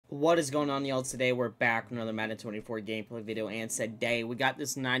What is going on, y'all? Today we're back with another Madden 24 gameplay video, and today we got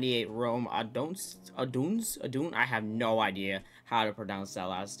this 98 Rome Odunze. I have no idea how to pronounce that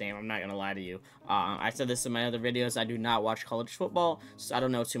last name. I'm not gonna lie to you. I said this in my other videos. I do not watch college football, so I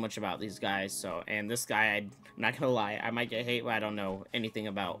don't know too much about these guys. And this guy, I'm not gonna lie, I might get hate, but I don't know anything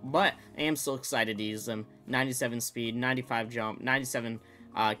about. But I am still excited to use them. 97 speed, 95 jump, 97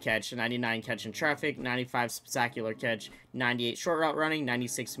 catch, 99 catch in traffic, 95 spectacular catch, 98 short route running,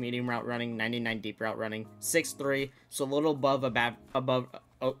 96 medium route running, 99 deep route running, 6'3", so a little above a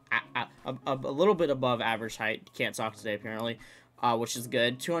little bit above average height. Can't talk today apparently, which is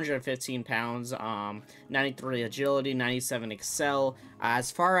good. 215 pounds, 93 agility, 97 excel.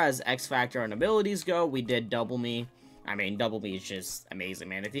 As far as X factor and abilities go, we did double me. I mean, double me is just amazing,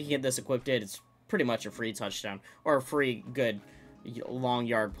 man. If you can get this equipped, it's pretty much a free touchdown or a free good long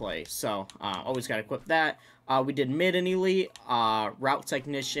yard play. So always got to equip that. We did mid and elite, route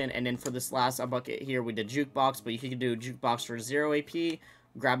technician, and then for this last bucket here we did jukebox, but you can do jukebox for 0 AP,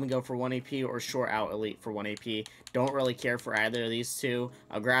 grab and go for 1 AP, or short out elite for 1 AP. Don't really care for either of these two.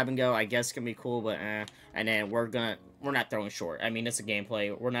 Grab and go I guess can be cool, but and then we're not throwing short. I mean, it's a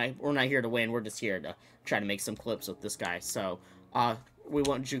gameplay. We're not here to win. We're just here to try to make some clips with this guy. So we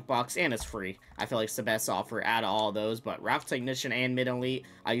want jukebox, and it's free. I feel like it's the best offer out of all those. But route technician and mid elite,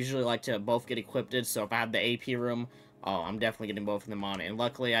 I usually like to both get equipped. So if I have the AP room, oh, I'm definitely getting both of them on it, and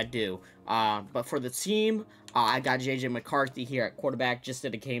luckily I do. But for the team, I got JJ McCarthy here at quarterback. Just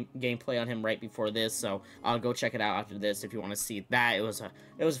did a gameplay on him right before this, so go check it out after this if you want to see that. It was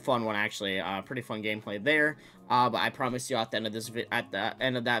a fun one, actually. Pretty fun gameplay there. But I promise you at the end of this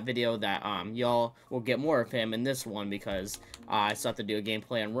that video that y'all will get more of him in this one, because I still have to do a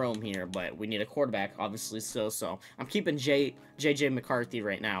gameplay on Rome here, but we need a quarterback obviously still. So I'm keeping JJ McCarthy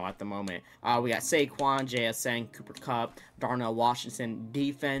right now at the moment. We got Saquon, JSN, Cooper Kupp, Darnell Washington.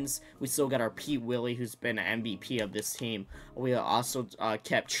 Defense, we still got our Pete Willie, who's been an MVP of this team. We also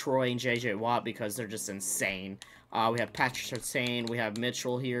kept Troy and JJ Watt because they're just insane. We have Patrick Surtain, we have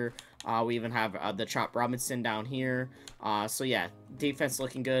Mitchell here. We even have the Chop Robinson down here. So yeah, defense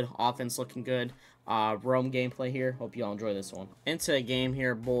looking good, offense looking good. Rome gameplay here. Hope you all enjoy this one. Into a game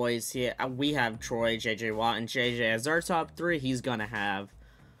here, boys. Here we have Troy, JJ Watt, and JJ as our top three. He's gonna have,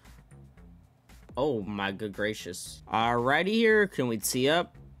 oh my good gracious. Alrighty here, can we tee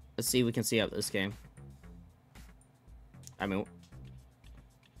up? Let's see if we can tee up this game. I mean,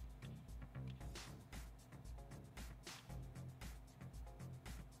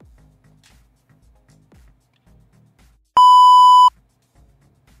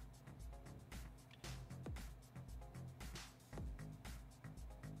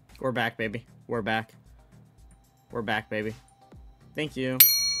 we're back, baby. We're back. We're back, baby. Thank you.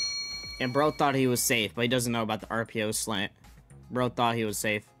 And bro thought he was safe, but he doesn't know about the RPO slant. Bro thought he was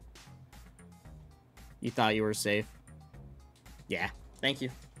safe. You thought you were safe. Yeah. Thank you.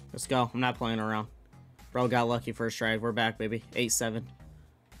 Let's go. I'm not playing around. Bro got lucky first drive. We're back, baby. 8-7.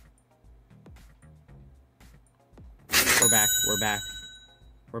 We're back. We're back.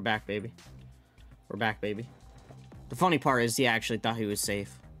 We're back, baby. We're back, baby. The funny part is he actually thought he was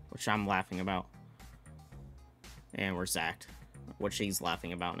safe, which I'm laughing about. And we're sacked, which he's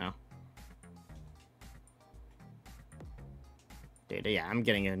laughing about now. Dude, yeah, I'm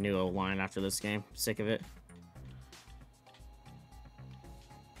getting a new O-line after this game. Sick of it.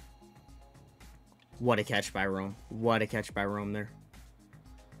 What a catch by Rome. What a catch by Rome there.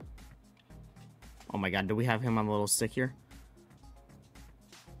 Oh my god, do we have him on a little stick here?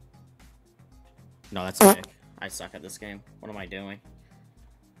 No, that's a pick. I suck at this game. What am I doing?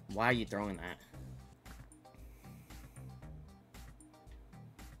 Why are you throwing that?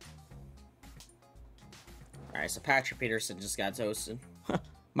 Alright, so Patrick Peterson just got toasted.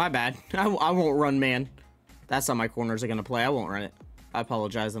 My bad. I won't run, man. That's how my corners are going to play. I won't run it. I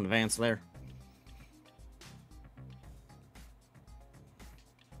apologize in advance there.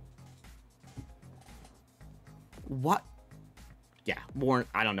 What? Yeah, Warren.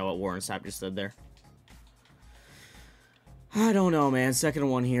 I don't know what Warren Sapp just did there. I don't know, man. Second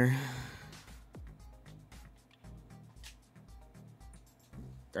one here.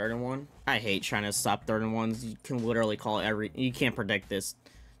 Third and one. I hate trying to stop third and ones. You can literally call every. You can't predict this.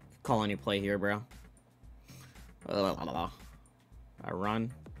 Call any play here, bro. I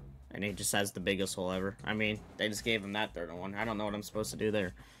run, and he just has the biggest hole ever. I mean, they just gave him that third and one. I don't know what I'm supposed to do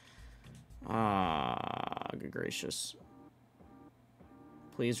there. Good gracious.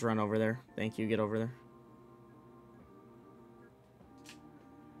 Please run over there. Thank you. Get over there.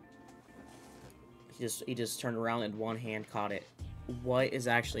 He just turned around and one hand caught it. What is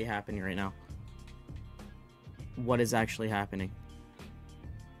actually happening right now? What is actually happening?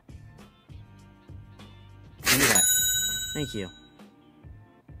 Thank you.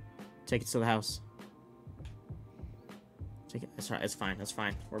 Take it to the house. Take it. It's right. It's fine. It's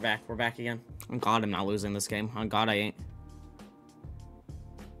fine. We're back. We're back again. On God, I'm not losing this game. On God, I ain't.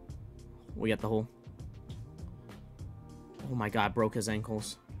 We got the hole. Oh my God, broke his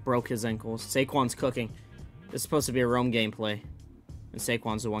ankles. Broke his ankles. Saquon's cooking. This is supposed to be a Rome gameplay. And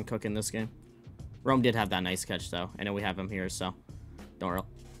Saquon's the one cooking this game. Rome did have that nice catch, though. I know we have him here, so don't worry.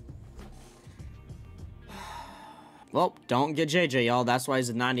 Well, don't get JJ, y'all. That's why he's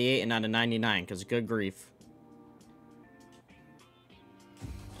a 98 and not a 99, because good grief.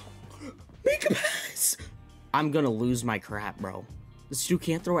 Make a pass! I'm gonna lose my crap, bro. This dude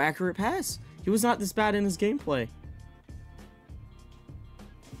can't throw an accurate pass. He was not this bad in his gameplay.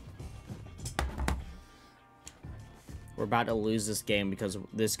 We're about to lose this game because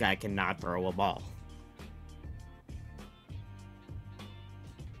this guy cannot throw a ball.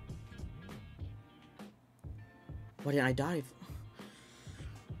 Why didn't I dive?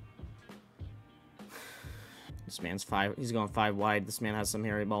 This man's he's going 5 wide. This man has some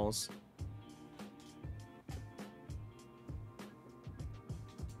hairy balls.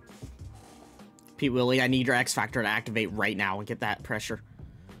 Pete Willie, I need your X Factor to activate right now and get that pressure.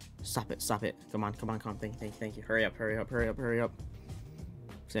 Stop it, stop it. Come on, come on, come on. Thank you. Hurry up, hurry up, hurry up, hurry up.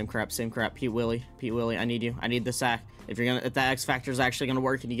 Same crap, same crap. Pete Willie, I need you. I need the sack. If that X Factor is actually gonna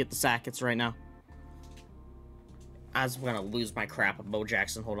work and you get the sack, it's right now. I was gonna lose my crap with Bo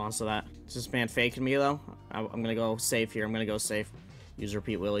Jackson. Hold on to that. Is this man faking me though? I'm gonna go safe here. I'm gonna go safe. Use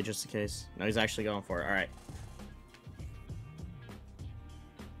Repeat Willie just in case. No, he's actually going for it. All right.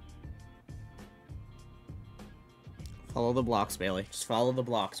 Follow the blocks, Bailey. Just follow the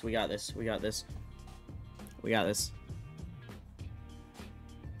blocks. We got this. We got this. We got this.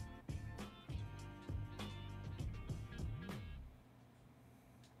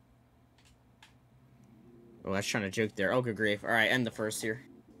 Oh, that's trying to juke there. Oh, good grief. All right, end the first here.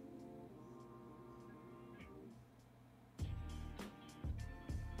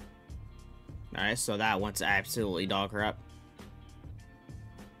 All right, so that one's absolutely dog crap.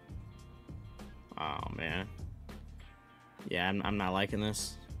 Oh, man. Yeah, I'm not liking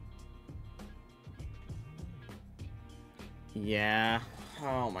this. Yeah.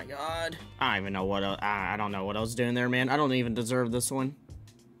 Oh, my God. I don't even know what I don't know what I was doing there, man. I don't even deserve this one.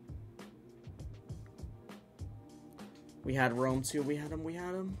 We had Rome too. We had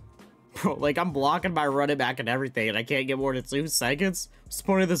him. Bro, like, I'm blocking my running back and everything, and I can't get more than 2 seconds? What's the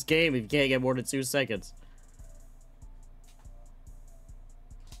point of this game if you can't get more than 2 seconds?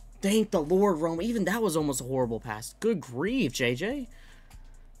 Thank the Lord, Rome. Even that was almost a horrible pass. Good grief, JJ.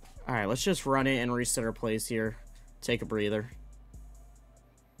 Alright, let's just run it and reset our plays here. Take a breather.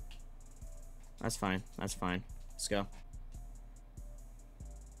 That's fine. That's fine. Let's go.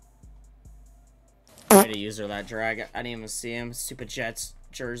 Way to use her that drag. I didn't even see him. Stupid Jets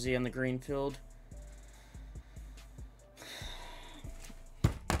jersey on the green field.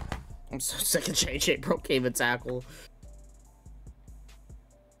 I'm so sick of JJ broke game and tackle.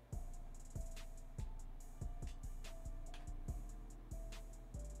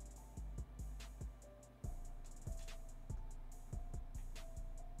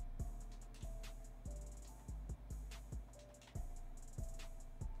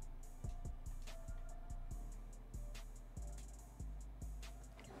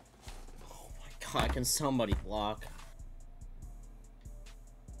 God, can somebody block?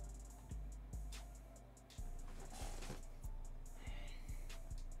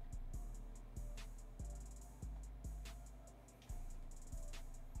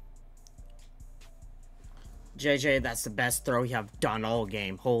 JJ, that's the best throw you have done all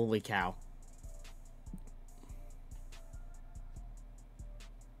game. Holy cow.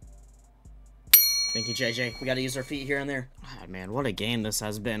 Thank you, JJ. We gotta use our feet here and there. God, man, what a game this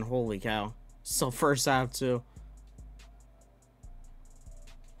has been. Holy cow. So first half, too.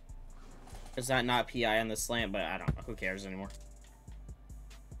 Is that not PI on the slant? But I don't know. Who cares anymore?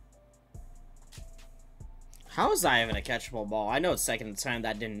 How is that even a catchable ball? I know it's second time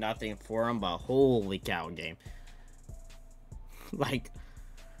that did nothing for him, but holy cow, game. Like,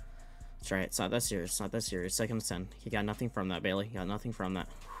 that's right. It's not that serious. It's not that serious. Second and 10. He got nothing from that, Bailey. He got nothing from that.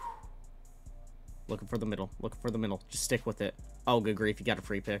 Looking for the middle. Looking for the middle. Just stick with it. Oh, good grief. You got a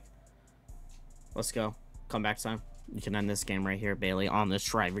free pick. Let's go. Comeback time. You can end this game right here, Bailey. On this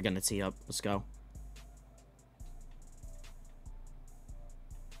drive, we're going to tee up. Let's go.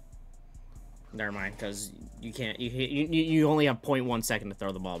 Never mind, because you can't. You only have 0.1 second to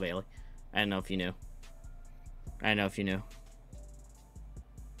throw the ball, Bailey. I don't know if you knew. I don't know if you knew.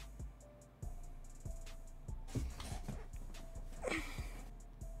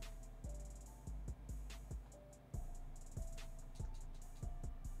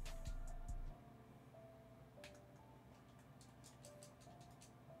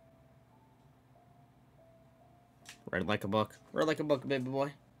 Read like a book. Read like a book, baby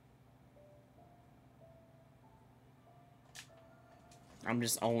boy. I'm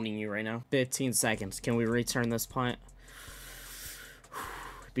just owning you right now. 15 seconds. Can we return this punt?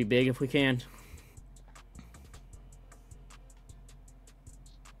 Be big if we can.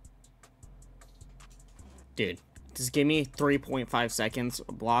 Dude, just give me 3.5 seconds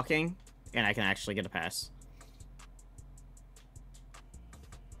of blocking, and I can actually get a pass.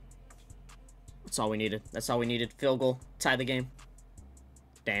 That's all we needed. That's all we needed. Field goal. Tie the game.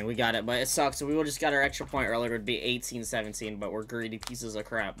 Dang, we got it, but it sucks. We would just got our extra point earlier. It would be 18-17, but we're greedy pieces of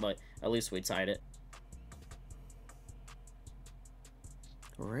crap, but at least we tied it.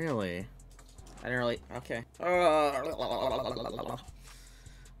 Really? I didn't really... Okay.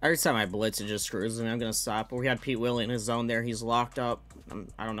 Every time I blitz, it just screws me. I'm gonna stop. We had Pete Willie in his zone there. He's locked up.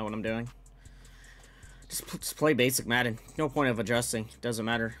 I don't know what I'm doing. Just play basic Madden. No point of adjusting. Doesn't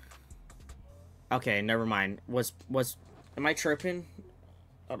matter. Okay, never mind. Am I tripping?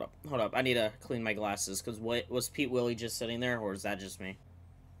 Hold up. I need to clean my glasses, because was Pete Willie just sitting there, or is that just me?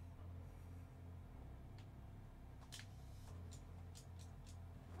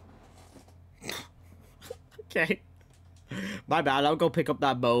 Okay. My bad. I'll go pick up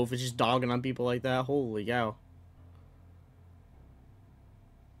that bow if it's just dogging on people like that. Holy cow.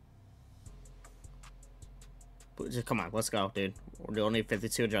 Come on, let's go, dude. We're only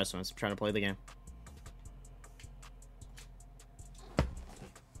 52 adjustments. I'm trying to play the game.